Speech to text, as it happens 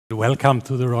Welcome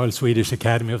to the Royal Swedish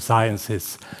Academy of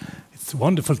Sciences. It's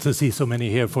wonderful to see so many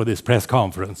here for this press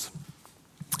conference.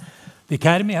 The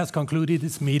Academy has concluded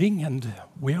its meeting and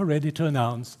we are ready to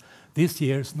announce this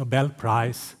year's Nobel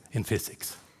Prize in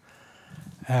Physics.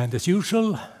 And as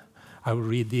usual, I will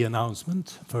read the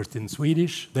announcement, first in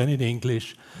Swedish, then in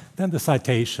English, then the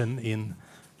citation in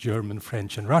German,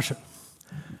 French, and Russian.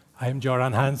 I am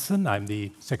Göran Hansson, I'm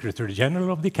the Secretary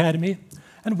General of the Academy,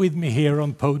 and with me here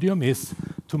on podium is,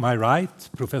 to my right,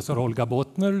 Professor Olga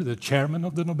Botner, the Chairman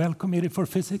of the Nobel Committee for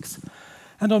Physics,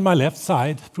 and on my left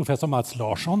side, Professor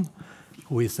Larsson,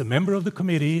 who is a member of the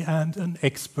committee and an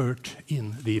expert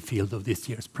in the field of this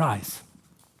year's prize.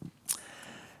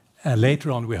 And later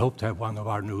on, we hope to have one of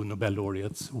our new Nobel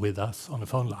laureates with us on the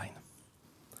phone line.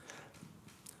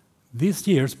 This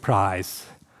year's prize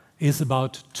is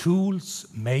about tools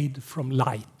made from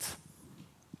light.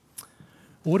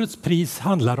 Årets pris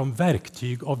handlar om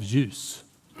verktyg av ljus.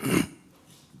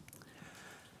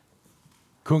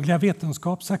 Kungliga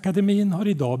Vetenskapsakademin har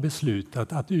idag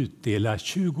beslutat att utdela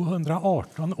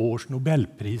 2018 års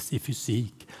Nobelpris i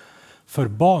fysik för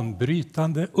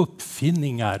banbrytande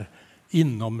uppfinningar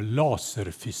inom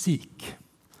laserfysik.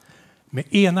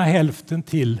 Med ena hälften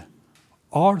till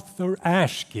Arthur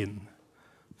Ashkin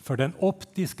för den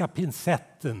optiska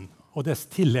pincetten och dess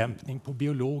tillämpning på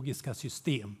biologiska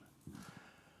system.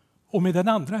 Och med den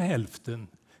andra hälften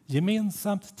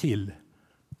gemensamt till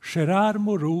Gerard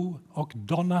Moreau och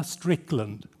Donna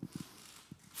Strickland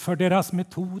för deras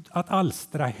metod att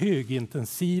alstra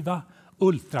högintensiva,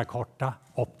 ultrakorta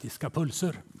optiska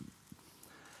pulser.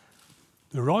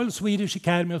 The Royal Swedish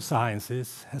Academy of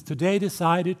Sciences has today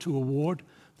decided to award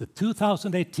the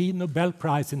 2018 Nobel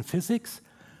Prize in Physics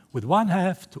with one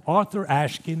half to Arthur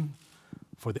Ashkin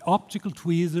for the optical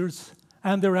tweezers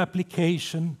and their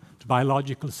application to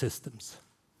biological systems.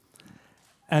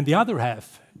 And the other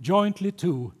half jointly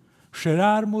to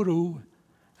Gerard Moreau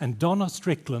and Donna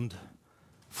Strickland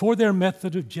for their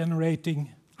method of generating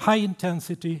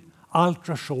high-intensity,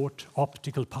 ultra-short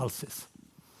optical pulses.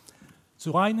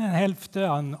 Zur einen Hälfte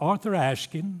an Arthur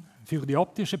Ashkin für die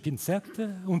optische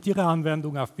Pinzette und ihre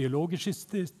Anwendung auf biologische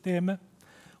Systeme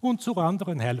und zur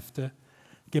anderen Hälfte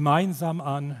gemeinsam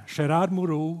an Gerard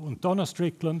Moreau und Donna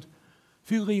Strickland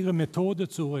für ihre Methode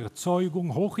zur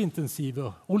Erzeugung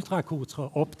hochintensiver,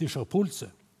 ultrakurzer optischer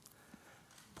Pulse.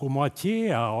 Pour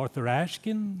moitié à Arthur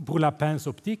Ashkin pour la pince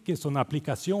optique et son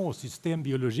application au système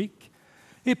biologique,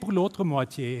 et pour l'autre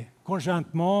moitié,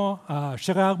 conjointement à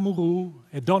Gerard Moreau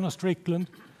et Donna Strickland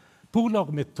pour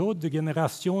leur méthode de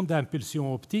génération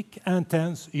d'impulsions optiques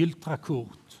intenses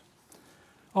ultra-courtes.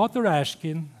 Arthur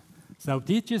Ashkin za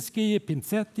optические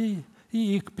пинцеты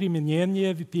и их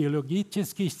применение в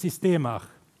биологических системах.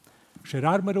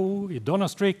 Gerard Moreau и Donna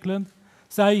Strickland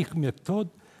за их метод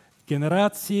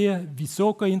генерации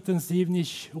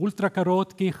высокоинтенсивных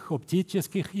ультракоротких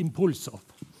оптических импульсов.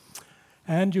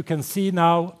 And you can see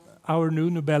now our new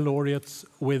Nobel laureates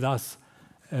with us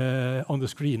on the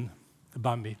screen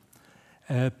above me.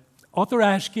 Arthur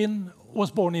Ashkin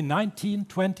was born in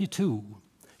 1922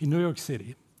 in New York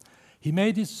City. He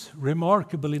made his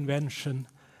remarkable invention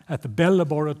at the Bell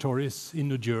Laboratories in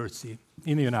New Jersey,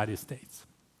 in the United States.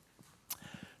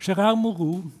 Gerard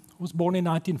Moreau was born in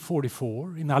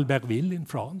 1944 in Albertville in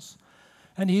France,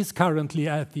 and he is currently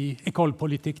at the École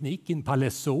Polytechnique in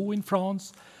Palaiseau in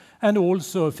France, and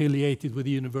also affiliated with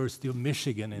the University of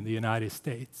Michigan in the United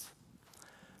States.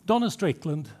 Donna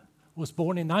Strickland was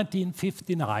born in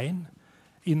 1959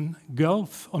 in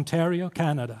Guelph, Ontario,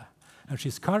 Canada, and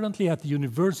she's currently at the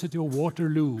University of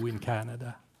Waterloo in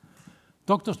Canada.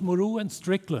 Drs. Moreau and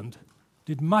Strickland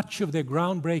did much of their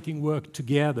groundbreaking work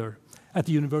together at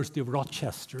the University of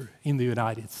Rochester in the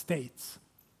United States.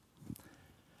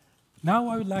 Now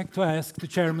I would like to ask the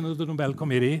chairman of the Nobel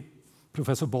Committee,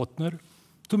 Professor Botner,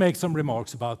 to make some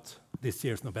remarks about this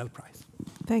year's Nobel Prize.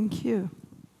 Thank you.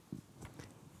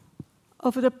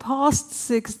 Over the past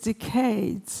 6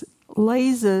 decades,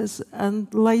 lasers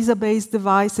and laser-based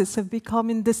devices have become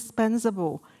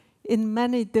indispensable in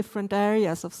many different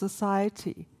areas of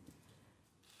society.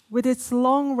 With its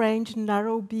long-range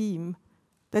narrow beam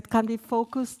that can be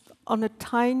focused on a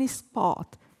tiny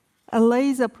spot, a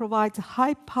laser provides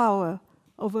high power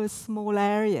over a small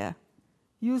area,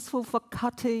 useful for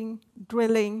cutting,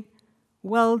 drilling,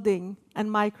 welding, and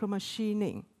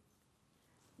micromachining.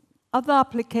 Other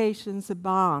applications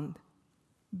abound.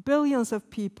 Billions of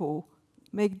people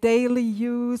make daily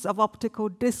use of optical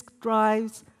disk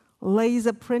drives,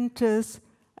 laser printers,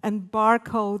 and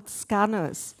barcode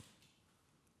scanners,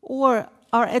 or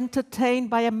are entertained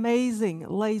by amazing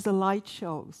laser light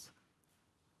shows.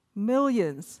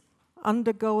 Millions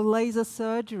undergo laser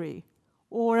surgery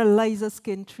or a laser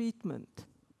skin treatment.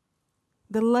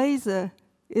 The laser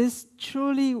is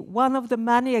truly one of the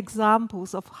many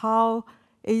examples of how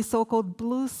a so-called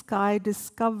blue sky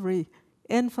discovery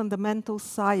in fundamental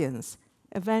science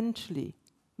eventually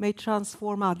may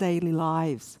transform our daily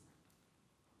lives.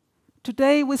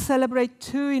 Today we celebrate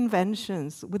two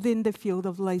inventions within the field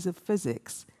of laser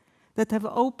physics that have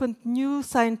opened new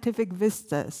scientific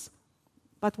vistas,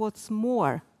 but what's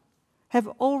more, have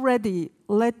already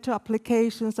led to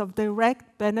applications of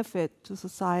direct benefit to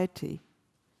society.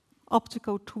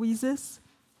 Optical tweezers,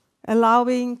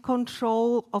 allowing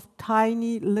control of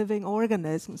tiny living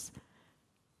organisms,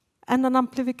 and an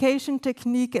amplification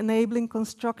technique enabling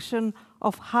construction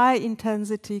of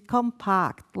high-intensity,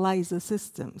 compact laser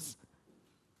systems.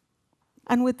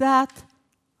 And with that,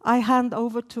 I hand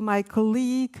over to my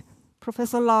colleague,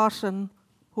 Professor Larsson,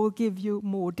 who will give you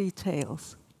more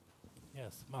details.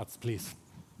 Yes, Mats, please.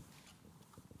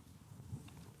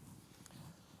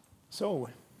 So,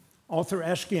 Arthur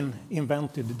Ashkin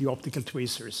invented the optical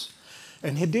tweezers.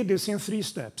 And he did this in 3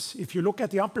 steps. If you look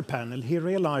at the upper panel, he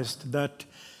realized that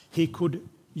he could,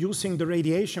 using the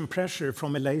radiation pressure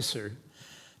from a laser,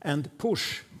 and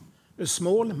push a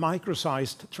small,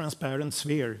 micro-sized, transparent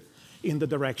sphere in the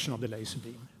direction of the laser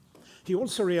beam. He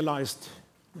also realized,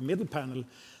 the middle panel,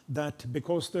 that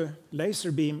because the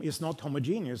laser beam is not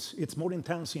homogeneous, it's more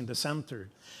intense in the center.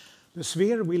 The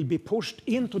sphere will be pushed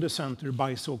into the center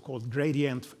by so-called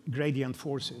gradient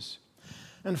forces.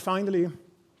 And finally,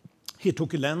 he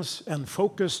took a lens and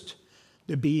focused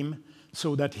the beam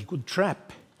so that he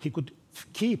could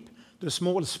keep the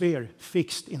small sphere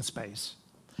fixed in space.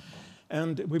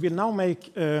 And we will now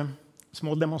make a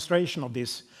small demonstration of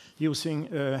this using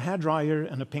a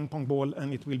hairdryer and a ping pong ball,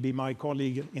 and it will be my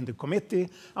colleague in the committee,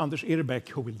 Anders Irbeck,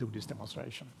 who will do this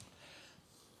demonstration.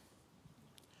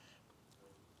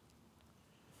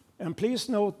 And please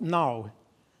note now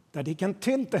that he can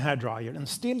tilt the hairdryer and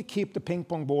still keep the ping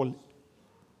pong ball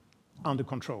under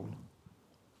control.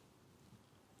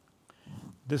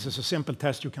 This is a simple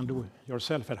test you can do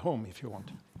yourself at home if you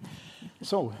want.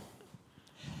 So,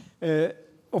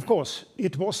 of course,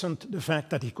 it wasn't the fact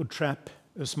that he could trap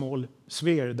a small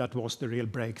sphere that was the real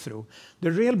breakthrough.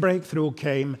 The real breakthrough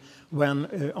came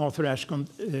when Arthur Ashkin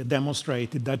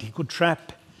demonstrated that he could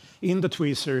trap in the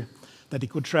tweezer, that he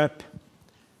could trap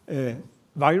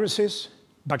viruses,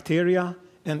 bacteria,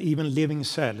 and even living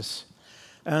cells.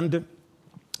 And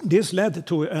this led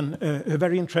to a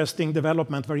very interesting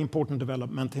development, very important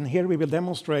development. And here we will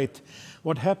demonstrate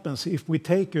what happens if we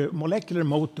take a molecular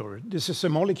motor. This is a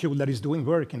molecule that is doing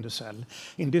work in the cell.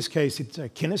 In this case, it's a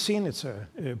kinesin, it's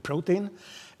a protein,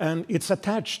 and it's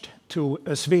attached to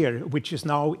a sphere, which is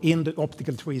now in the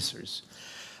optical tweezers.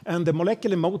 And the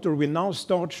molecular motor will now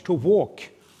start to walk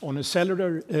on a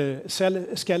cellular cell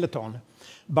skeleton,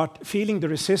 but feeling the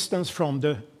resistance from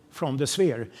the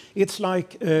sphere. It's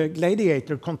like a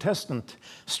gladiator contestant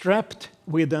strapped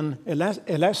with an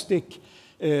elastic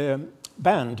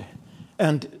band,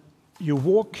 and you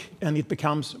walk and it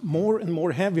becomes more and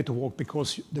more heavy to walk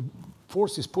because the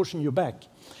force is pushing you back.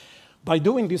 By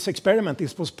doing this experiment,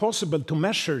 it was possible to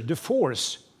measure the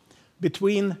force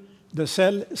between the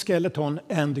cell skeleton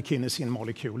and the kinesin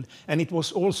molecule, and it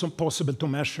was also possible to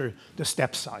measure the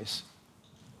step size.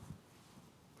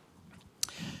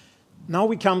 Now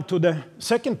we come to the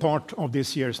second part of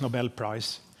this year's Nobel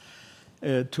Prize,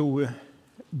 to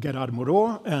Gerard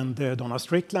Moreau and Donna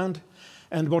Strickland.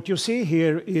 And what you see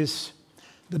here is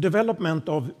the development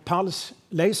of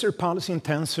laser pulse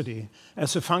intensity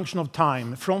as a function of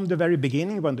time from the very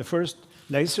beginning, when the first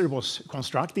laser was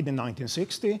constructed in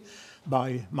 1960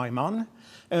 by Maiman,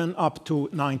 and up to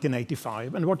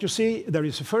 1985. And what you see, there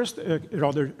is first a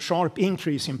rather sharp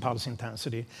increase in pulse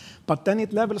intensity, but then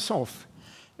it levels off.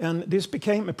 And this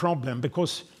became a problem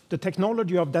because the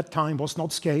technology of that time was not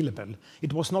scalable.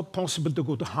 It was not possible to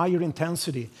go to higher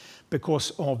intensity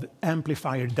because of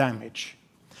amplifier damage.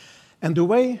 And the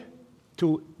way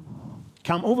to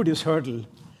come over this hurdle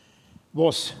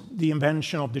was the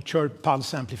invention of the chirp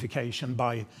pulse amplification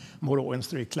by Moreau and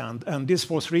Strickland. And this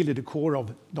was really the core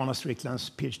of Donna Strickland's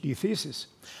PhD thesis.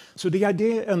 So the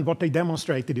idea and what they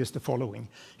demonstrated is the following.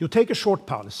 You take a short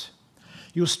pulse,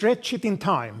 you stretch it in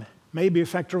time, maybe a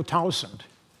factor of 1,000.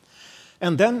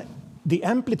 And then the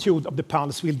amplitude of the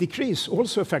pulse will decrease,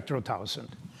 also a factor of 1,000.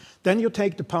 Then you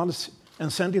take the pulse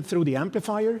and send it through the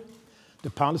amplifier. The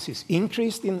pulse is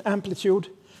increased in amplitude.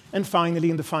 And finally,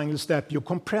 in the final step, you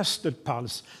compress the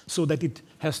pulse so that it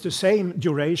has the same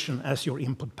duration as your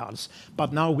input pulse,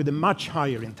 but now with a much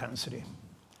higher intensity.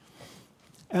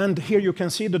 And here you can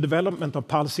see the development of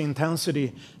pulse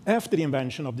intensity after the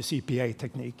invention of the CPA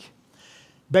technique.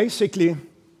 Basically,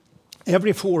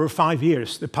 every 4 or 5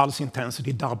 years, the pulse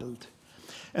intensity doubled.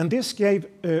 And this gave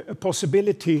a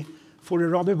possibility for a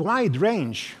rather wide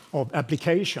range of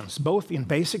applications, both in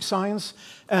basic science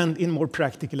and in more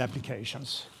practical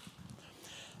applications.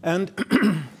 And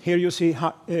here you see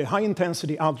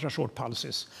high-intensity ultra-short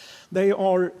pulses. They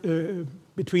are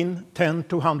between 10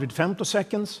 to 100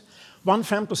 femtoseconds. 1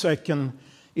 femtosecond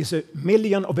is a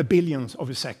million of a billionth of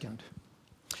a second.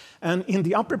 And in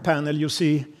the upper panel, you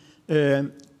see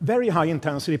very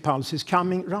high-intensity pulses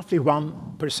coming roughly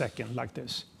 1 per second, like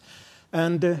this.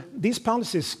 And these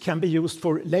pulses can be used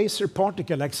for laser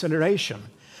particle acceleration.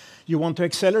 You want to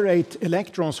accelerate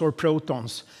electrons or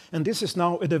protons, and this is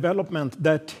now a development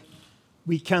that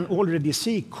we can already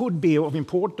see could be of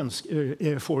importance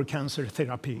for cancer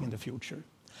therapy in the future.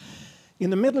 In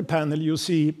the middle panel, you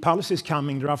see pulses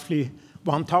coming roughly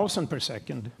 1,000 per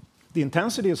second. The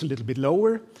intensity is a little bit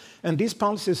lower, and these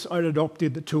pulses are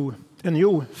adopted to a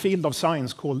new field of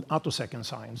science called attosecond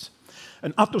science.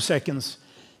 And attoseconds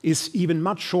is even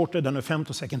much shorter than a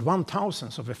femtosecond,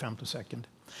 1,000th of a femtosecond.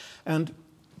 And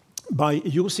by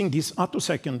using these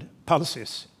attosecond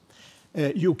pulses,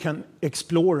 you can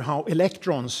explore how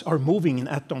electrons are moving in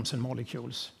atoms and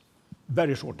molecules.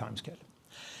 Very short time scale.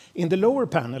 In the lower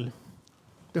panel,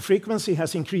 the frequency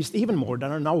has increased even more.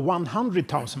 There are now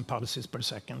 100,000 pulses per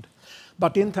second,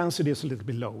 but the intensity is a little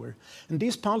bit lower. And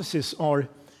these pulses are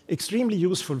extremely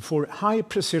useful for high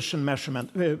precision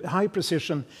measurement, high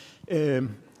precision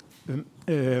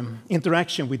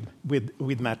interaction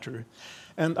with matter.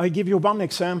 And I give you one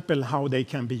example how they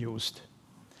can be used.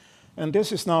 And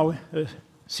this is now a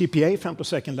CPA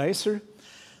femtosecond laser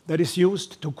that is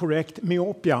used to correct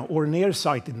myopia or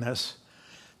nearsightedness.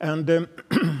 And the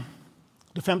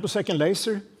femtosecond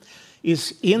laser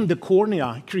is in the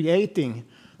cornea creating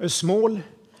a small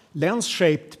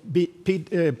lens-shaped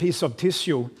piece of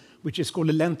tissue, which is called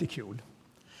a lenticule.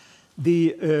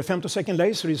 The femtosecond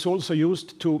laser is also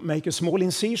used to make a small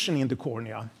incision in the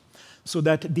cornea so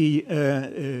that the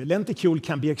lenticule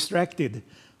can be extracted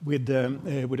with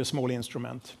a small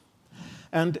instrument.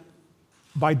 And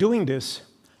by doing this,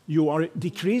 you are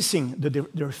decreasing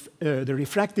the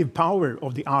refractive power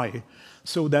of the eye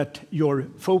so that your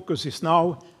focus is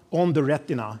now on the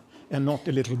retina and not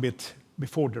a little bit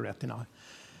before the retina.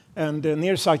 And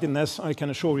nearsightedness, I can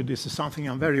assure you, this is something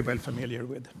I'm very well familiar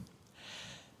with.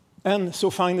 And so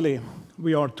finally,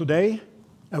 we are today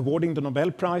awarding the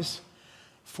Nobel Prize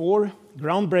for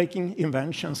groundbreaking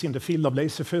inventions in the field of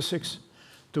laser physics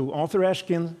to Arthur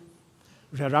Ashkin,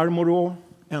 Gerard Moreau,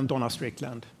 and Donna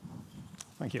Strickland.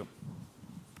 Thank you.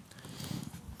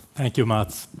 Thank you,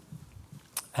 Mats.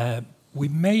 We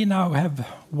may now have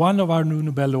one of our new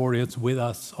Nobel laureates with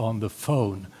us on the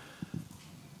phone.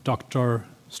 Dr.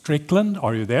 Strickland,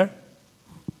 are you there?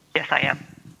 Yes, I am.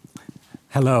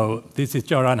 Hello, this is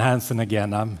Göran Hansson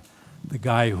again. I'm the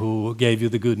guy who gave you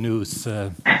the good news,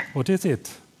 what is it,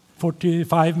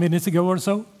 45 minutes ago or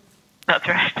so? That's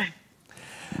right.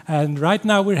 And right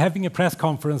now we're having a press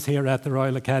conference here at the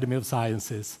Royal Academy of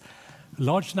Sciences. A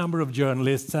large number of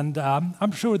journalists, and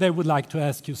I'm sure they would like to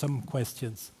ask you some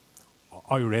questions.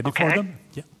 Are you ready for them?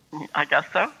 Yeah. I guess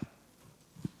so.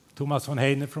 Thomas von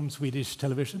Heine from Swedish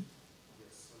television.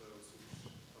 Yes, hello, Swedish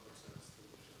public service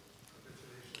television.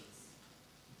 Congratulations.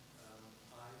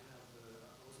 I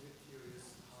was a bit curious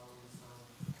how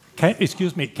you found...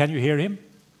 Excuse me, can you hear him?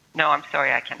 No, I'm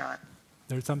sorry, I cannot.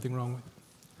 There's something wrong with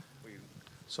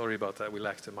Sorry about that, we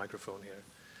lacked a microphone here.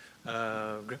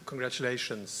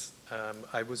 Congratulations.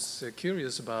 I was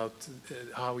curious about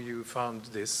how you found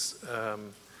this.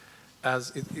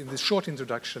 In the short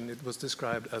introduction, it was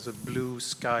described as a blue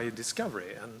sky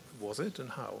discovery, and was it, and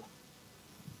how?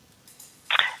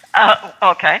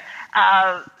 Okay.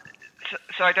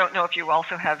 So I don't know if you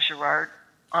also have Gerard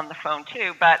on the phone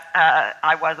too, but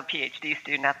I was a PhD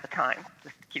student at the time,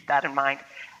 just to keep that in mind.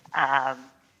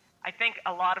 I think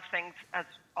a lot of things, as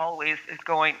always, is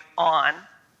going on.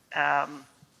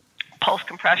 Pulse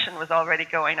compression was already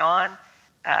going on.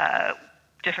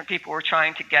 Different people were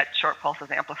trying to get short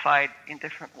pulses amplified in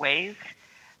different ways.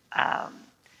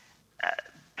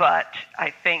 But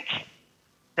I think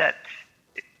that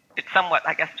it's somewhat,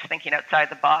 I guess, just thinking outside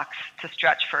the box to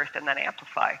stretch first and then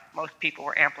amplify. Most people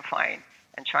were amplifying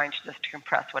and trying to just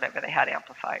compress whatever they had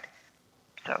amplified.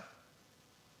 So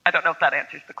I don't know if that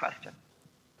answers the question.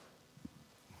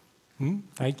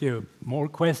 Thank you. More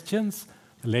questions?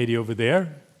 The lady over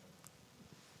there.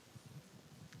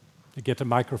 You get a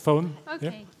microphone.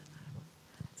 Okay.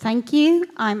 Thank you.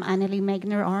 I'm Anneli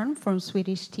Megner-Arn from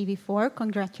Swedish TV4.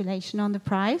 Congratulations on the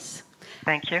prize.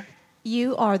 Thank you.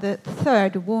 You are the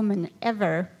third woman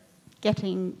ever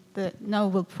getting the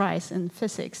Nobel Prize in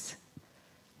physics.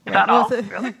 Is that all?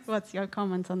 Really? What's your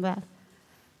comment on that?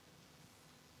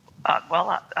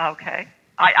 Okay.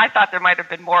 I thought there might have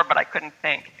been more, but I couldn't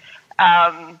think.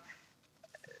 Well,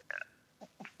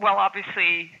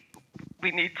 obviously, we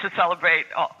need to celebrate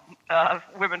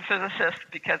women physicists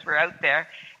because we're out there.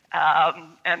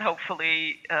 And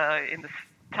hopefully, in this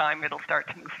time, it'll start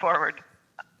to move forward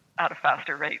at a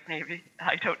faster rate, maybe.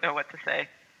 I don't know what to say.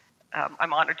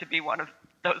 I'm honored to be one of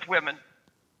those women.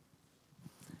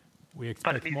 We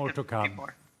expect more to come.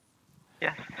 More.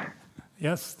 Yes.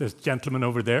 Yes, there's a gentleman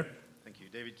over there. Thank you.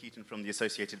 David Keaton from the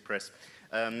Associated Press.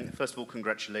 First of all,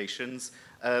 congratulations.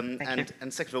 Thank you.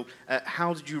 And second of all,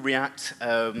 how did you react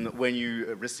when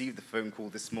you received the phone call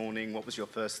this morning? What was your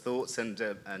first thoughts and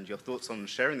your thoughts on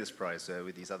sharing this prize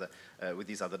with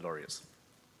these other laureates?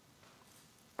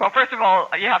 Well, first of all,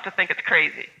 you have to think it's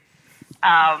crazy.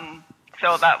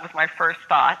 So that was my first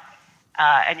thought,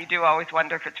 and you do always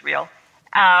wonder if it's real.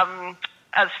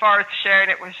 As far as sharing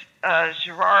it with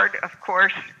Gerard, of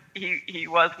course, he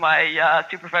was my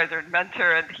supervisor and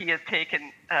mentor, and he has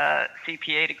taken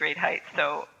CPA to great heights,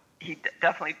 so he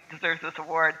definitely deserves this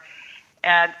award.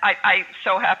 And I'm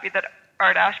so happy that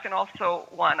Art Ashkin also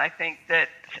won. I think that,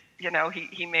 you know,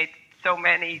 he made so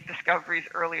many discoveries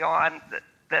early on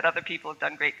that other people have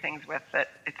done great things with, that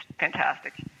it's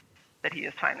fantastic that he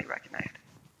is finally recognized.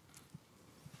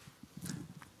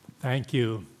 Thank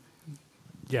you.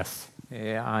 Yes.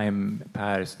 I'm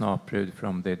Per Snaprud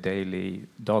from the daily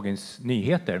Dagens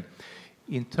Nyheter.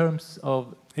 In terms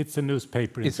of... It's a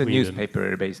newspaper in Sweden. It's a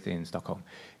newspaper based in Stockholm.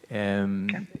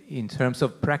 In terms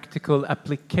of practical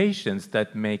applications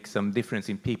that make some difference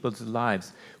in people's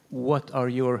lives, what are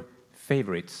your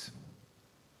favorites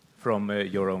from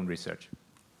your own research?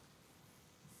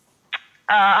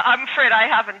 I'm afraid I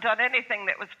haven't done anything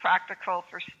that was practical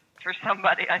for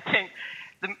somebody. I think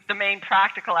the main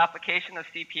practical application of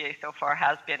CPA so far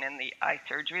has been in the eye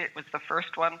surgery. It was the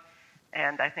first one,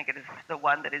 and I think it is the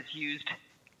one that is used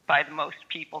by the most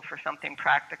people for something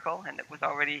practical, and it was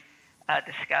already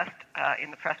discussed in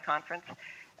the press conference.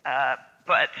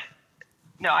 But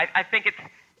no, I think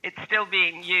it's still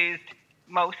being used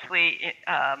mostly,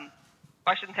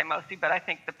 I shouldn't say mostly, but I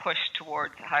think the push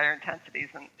towards higher intensities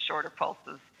and shorter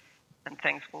pulses and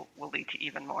things will lead to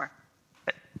even more.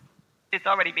 But it's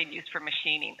already being used for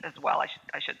machining as well,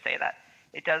 I should say that.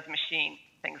 It does machine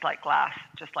things like glass,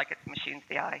 just like it machines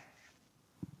the eye.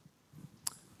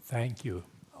 Thank you.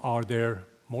 Are there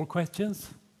more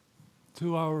questions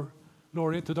to our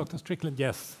laureate, to Dr. Strickland?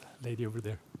 Yes, lady over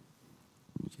there.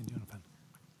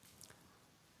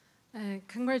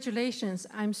 Congratulations.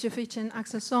 I'm Sufichen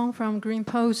Aksasong from Green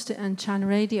Post and China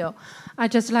Radio.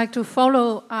 I'd just like to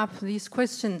follow up this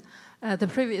question, the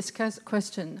previous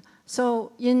question.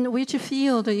 So in which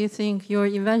field do you think your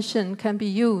invention can be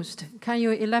used? Can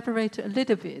you elaborate a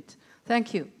little bit?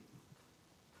 Thank you.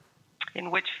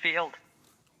 In which field?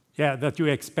 Yeah, that you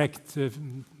expect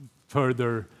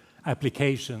further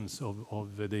applications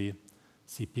of the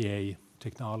CPA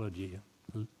technology.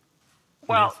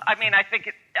 Well, I mean, I think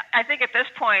at this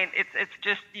point it's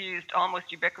just used almost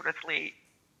ubiquitously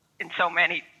in so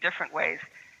many different ways.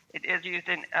 It is used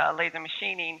in laser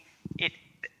machining.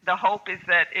 The hope is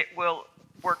that it will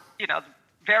work. You know,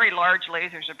 very large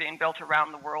lasers are being built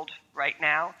around the world right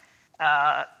now.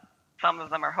 Some of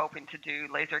them are hoping to do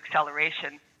laser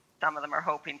acceleration. Some of them are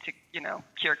hoping to, you know,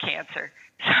 cure cancer.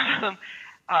 Some of them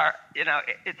are, you know,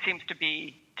 it seems to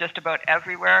be just about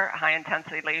everywhere,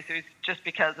 high-intensity lasers, just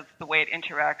because of the way it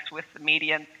interacts with the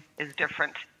medium is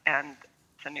different, and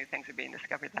some new things are being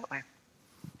discovered that way.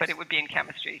 But it would be in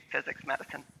chemistry, physics,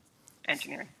 medicine,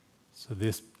 engineering. So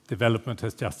this development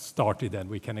has just started, and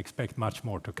we can expect much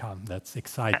more to come. That's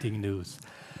exciting news.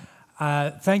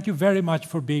 Thank you very much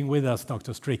for being with us,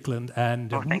 Dr. Strickland, and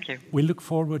thank you. We look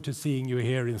forward to seeing you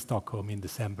here in Stockholm in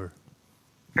December.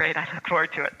 Great, I look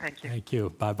forward to it. Thank you. Thank you.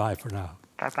 Bye-bye for now.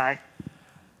 Bye-bye.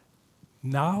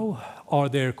 Now, are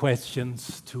there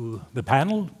questions to the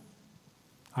panel?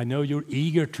 I know you're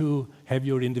eager to have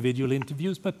your individual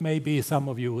interviews, but maybe some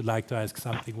of you would like to ask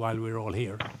something while we're all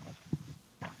here.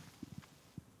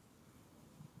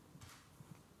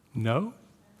 No?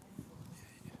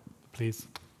 Please.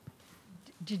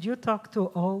 Did you talk to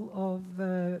all of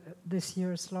this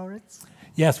year's laureates?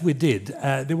 Yes, we did.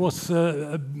 There was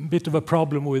a bit of a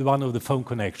problem with one of the phone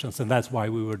connections, and that's why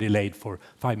we were delayed for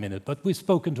 5 minutes. But we've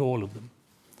spoken to all of them.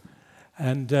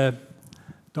 And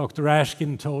Dr.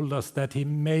 Ashkin told us that he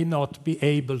may not be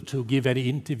able to give any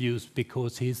interviews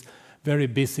because he's very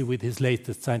busy with his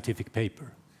latest scientific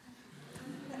paper.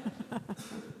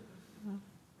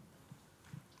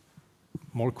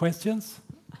 More questions?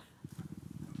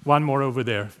 One more over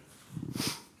there.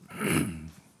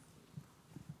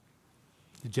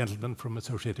 The gentleman from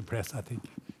Associated Press, I think.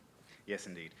 Yes,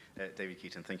 indeed. David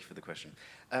Keaton, thank you for the question.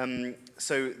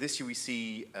 So this year we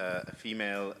see a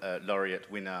female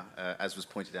laureate winner, as was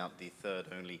pointed out, the third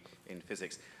only in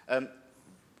physics.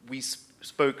 We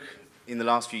spoke in the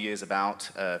last few years about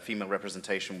female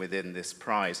representation within this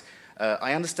prize.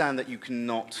 I understand that you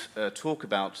cannot talk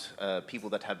about people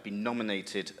that have been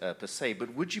nominated per se,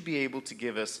 but would you be able to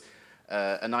give us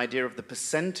an idea of the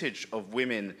percentage of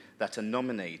women that are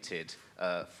nominated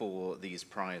for these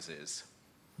prizes?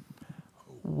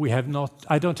 We have not.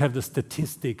 I don't have the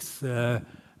statistics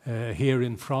here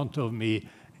in front of me.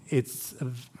 It's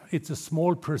a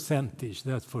small percentage,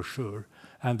 that's for sure,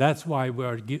 and that's why we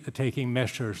are taking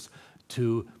measures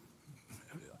to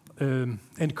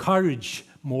encourage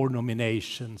more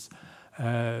nominations,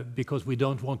 because we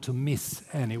don't want to miss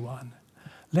anyone.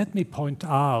 Let me point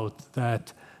out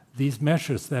that these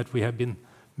measures that we have been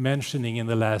mentioning in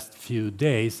the last few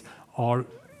days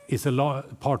is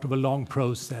part of a long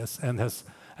process and has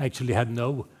actually had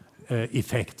no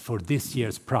effect for this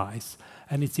year's prize.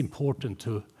 And it's important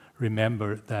to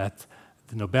remember that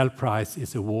the Nobel Prize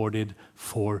is awarded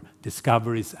for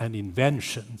discoveries and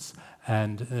inventions,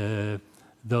 and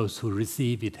those who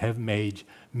receive it have made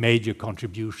major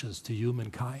contributions to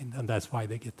humankind, and that's why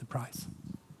they get the prize.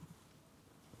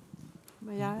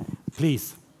 May I?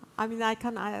 Please. I mean,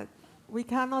 we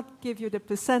cannot give you the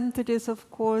percentages, of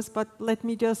course, but let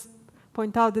me just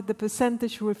point out that the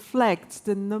percentage reflects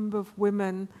the number of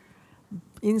women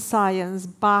in science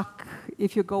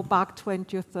if you go back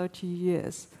 20 or 30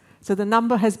 years. So the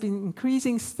number has been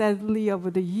increasing steadily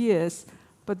over the years,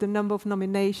 but the number of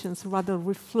nominations rather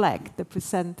reflect the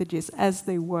percentages as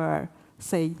they were,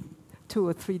 say, 2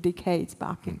 or 3 decades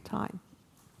back in time.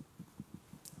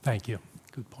 Thank you.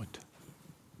 Good point.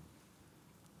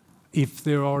 If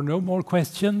there are no more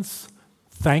questions,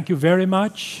 thank you very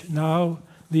much. Now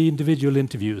the individual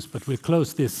interviews, but we'll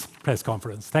close this press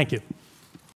conference. Thank you.